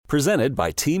Presented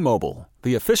by T-Mobile,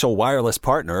 the official wireless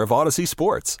partner of Odyssey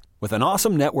Sports. With an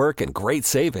awesome network and great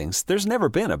savings, there's never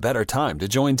been a better time to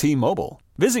join T-Mobile.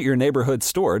 Visit your neighborhood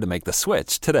store to make the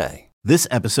switch today. This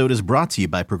episode is brought to you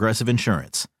by Progressive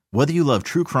Insurance. Whether you love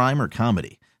true crime or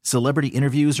comedy, celebrity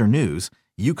interviews or news,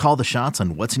 you call the shots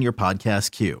on what's in your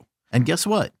podcast queue. And guess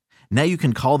what? Now you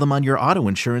can call them on your auto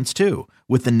insurance too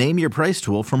with the Name Your Price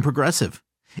tool from Progressive.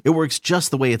 It works just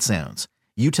the way it sounds.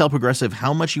 You tell Progressive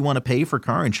how much you want to pay for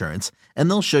car insurance, and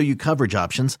they'll show you coverage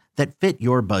options that fit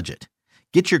your budget.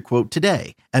 Get your quote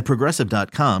today at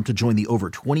Progressive.com to join the over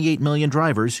 28 million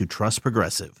drivers who trust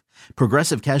Progressive.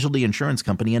 Progressive Casualty Insurance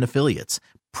Company and Affiliates.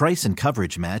 Price and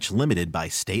coverage match limited by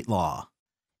state law.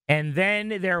 And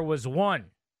then there was one,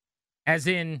 as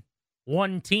in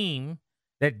one team,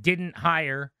 that didn't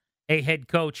hire a head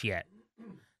coach yet.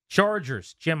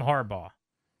 Chargers, Jim Harbaugh.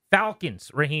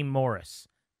 Falcons, Raheem Morris.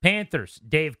 Panthers,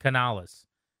 Dave Canales.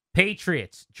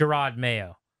 Patriots, Gerard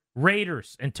Mayo.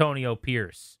 Raiders, Antonio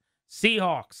Pierce.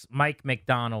 Seahawks, Mike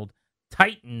McDonald.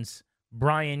 Titans,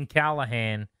 Brian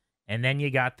Callahan. And then you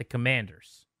got the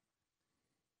Commanders.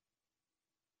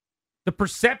 The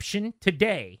perception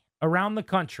today around the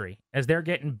country, as they're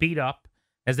getting beat up,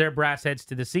 as their brass heads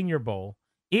to the Senior Bowl,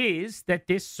 is that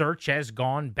this search has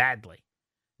gone badly.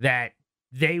 That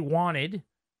they wanted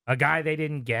a guy they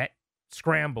didn't get,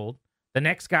 scrambled. The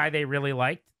next guy they really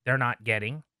liked, they're not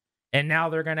getting. And now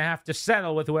they're going to have to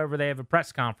settle with whoever they have a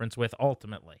press conference with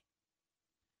ultimately.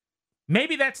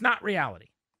 Maybe that's not reality.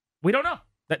 We don't know.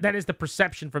 That is the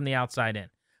perception from the outside in.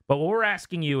 But what we're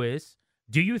asking you is,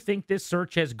 do you think this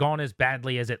search has gone as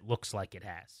badly as it looks like it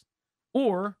has?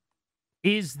 Or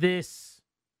is this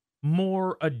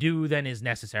more ado than is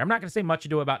necessary? I'm not going to say much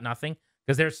ado about nothing,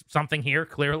 because there's something here,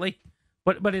 clearly.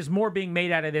 But is more being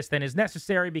made out of this than is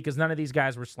necessary, because none of these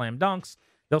guys were slam dunks.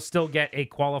 They'll still get a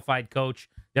qualified coach.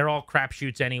 They're all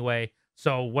crapshoots anyway.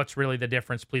 So what's really the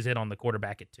difference? Please hit on the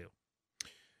quarterback at 2.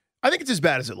 I think it's as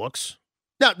bad as it looks.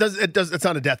 Now, it's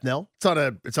not a death knell.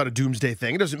 It's not a doomsday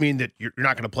thing. It doesn't mean that you're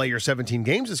not going to play your 17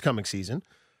 games this coming season.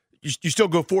 You still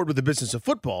go forward with the business of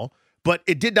football, but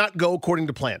it did not go according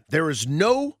to plan. There is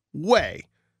no way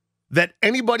that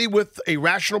anybody with a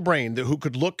rational brain who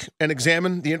could look and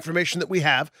examine the information that we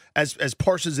have, as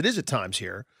sparse as it is at times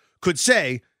here, could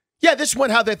say, yeah, this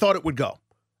went how they thought it would go.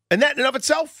 And that in and of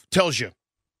itself tells you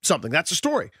something. That's a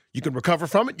story. You can recover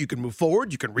from it. You can move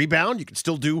forward. You can rebound. You can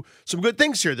still do some good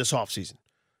things here this offseason.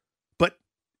 But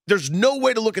there's no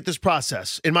way to look at this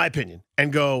process, in my opinion,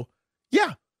 and go,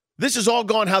 yeah, this has all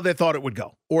gone how they thought it would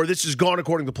go, or this has gone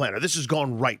according to plan, or this has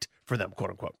gone right for them,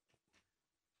 quote unquote.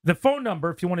 The phone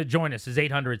number, if you want to join us, is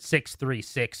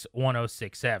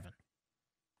 800-636-1067.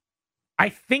 I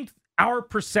think our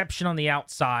perception on the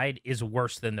outside is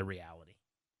worse than the reality.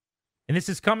 And this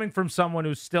is coming from someone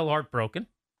who's still heartbroken.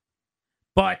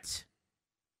 But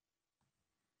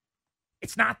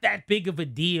it's not that big of a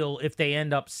deal if they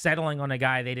end up settling on a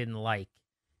guy they didn't like.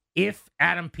 If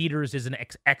Adam Peters is an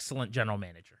excellent general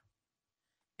manager.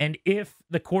 And if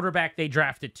the quarterback they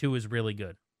drafted to is really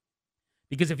good.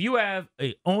 Because if you have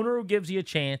an owner who gives you a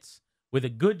chance with a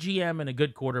good GM and a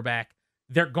good quarterback,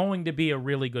 they're going to be a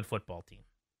really good football team.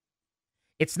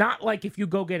 It's not like if you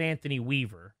go get Anthony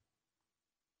Weaver,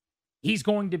 he's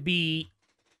going to be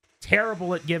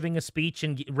terrible at giving a speech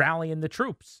and rallying the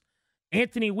troops.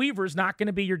 Anthony Weaver's not going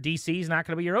to be your DC. He's not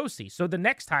going to be your OC. So the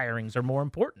next hirings are more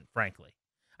important, frankly.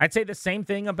 I'd say the same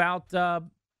thing about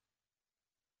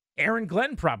Aaron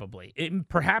Glenn probably.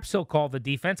 Perhaps he'll call the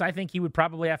defense. I think he would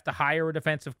probably have to hire a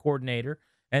defensive coordinator,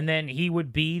 and then he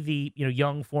would be the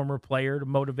young former player to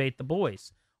motivate the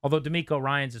boys. Although DeMeco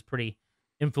Ryans is pretty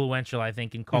influential, I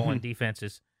think, in calling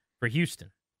defenses for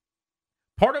Houston.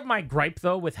 Part of my gripe,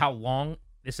 though, with how long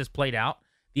this has played out,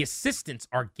 the assistants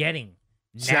are getting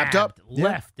snapped up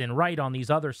left and right on these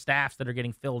other staffs that are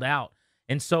getting filled out.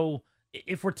 And so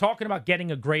if we're talking about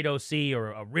getting a great OC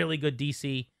or a really good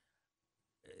DC,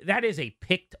 that is a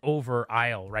picked over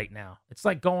aisle right now. It's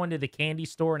like going to the candy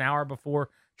store an hour before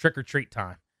trick or treat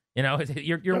time.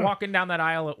 You're walking down that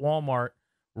aisle at Walmart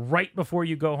right before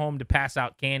you go home to pass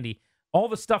out candy. All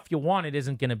the stuff you wanted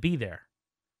isn't going to be there.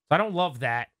 So I don't love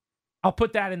that. I'll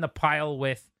put that in the pile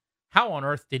with how on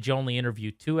earth did you only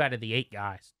interview 2 out of the 8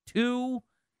 guys? 2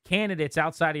 candidates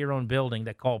outside of your own building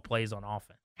that call plays on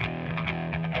offense.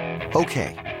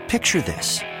 Okay, picture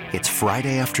this. It's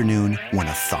Friday afternoon when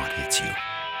a thought hits you.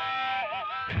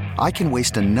 I can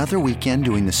waste another weekend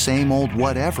doing the same old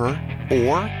whatever,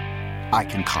 or I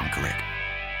can conquer it.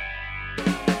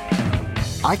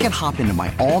 I can hop into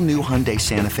my all-new Hyundai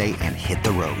Santa Fe and hit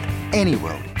the road. Any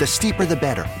road. The steeper, the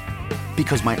better.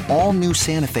 Because my all-new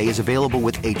Santa Fe is available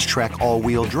with H-Track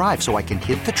all-wheel drive, so I can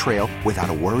hit the trail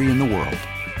without a worry in the world.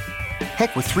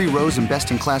 Heck, with 3 rows and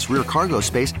best-in-class rear cargo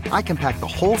space, I can pack the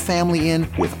whole family in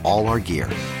with all our gear.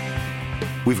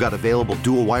 We've got available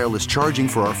dual wireless charging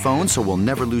for our phones, so we'll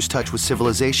never lose touch with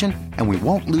civilization, and we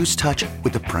won't lose touch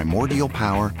with the primordial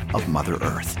power of Mother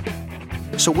Earth.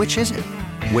 So which is it?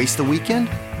 Waste the weekend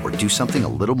or do something a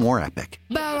little more epic?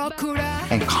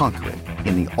 And conquer it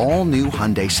in the all-new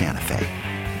Hyundai Santa Fe.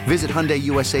 Visit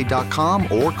HyundaiUSA.com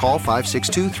or call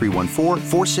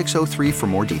 562-314-4603 for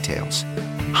more details.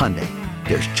 Hyundai,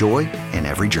 there's joy in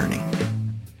every journey.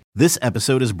 This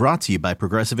episode is brought to you by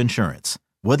Progressive Insurance.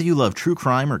 Whether you love true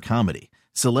crime or comedy,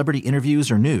 celebrity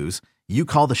interviews or news, you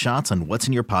call the shots on what's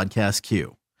in your podcast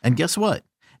queue. And guess what?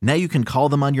 Now you can call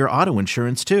them on your auto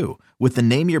insurance too with the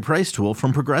Name Your Price tool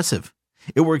from Progressive.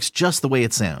 It works just the way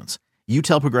it sounds. You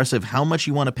tell Progressive how much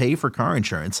you want to pay for car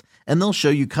insurance, and they'll show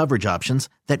you coverage options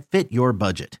that fit your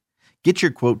budget. Get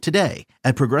your quote today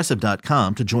at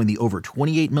Progressive.com to join the over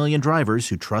 28 million drivers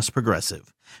who trust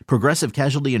Progressive. Progressive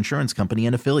Casualty Insurance Company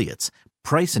and Affiliates.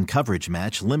 Price and coverage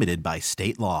match limited by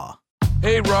state law.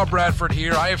 Hey, Rob Bradford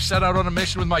here. I have set out on a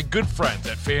mission with my good friends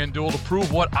at FanDuel to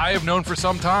prove what I have known for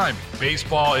some time.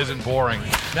 Baseball isn't boring.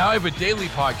 Now I have a daily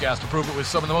podcast to prove it with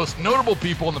some of the most notable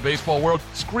people in the baseball world,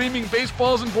 screaming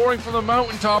baseball isn't boring from the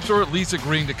mountaintops, or at least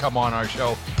agreeing to come on our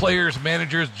show. Players,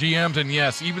 managers, GMs, and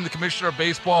yes, even the commissioner of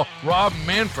baseball, Rob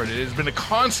Manfred. It has been a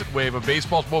constant wave of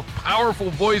baseball's most powerful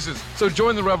voices. So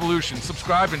join the revolution.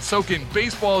 Subscribe and soak in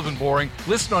Baseball Isn't Boring.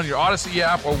 Listen on your Odyssey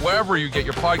app or wherever you get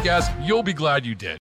your podcasts. You'll be glad you did.